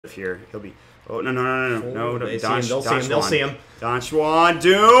here. He'll be. Oh, no. They'll see him. Don Juan,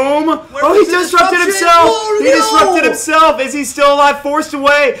 Doom! Oh, he disrupted himself! He disrupted himself! Is he still alive? Forced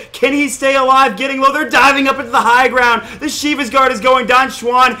away! Can he stay alive? Getting low. They're diving up into the high ground. The Shiva's guard is going. Don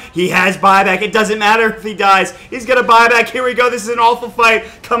Juan, he has buyback. It doesn't matter if he dies. He's got a buyback. Here we go. This is an awful fight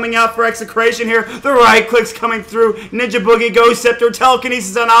coming out for Execration here. The right click's coming through. Ninja Boogie, Ghost Scepter,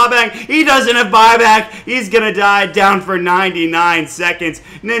 Telekinesis on Abang. He doesn't have buyback. He's gonna die down for 99 seconds.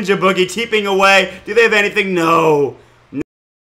 Ninja Boogie keeping away. Do they have anything? No.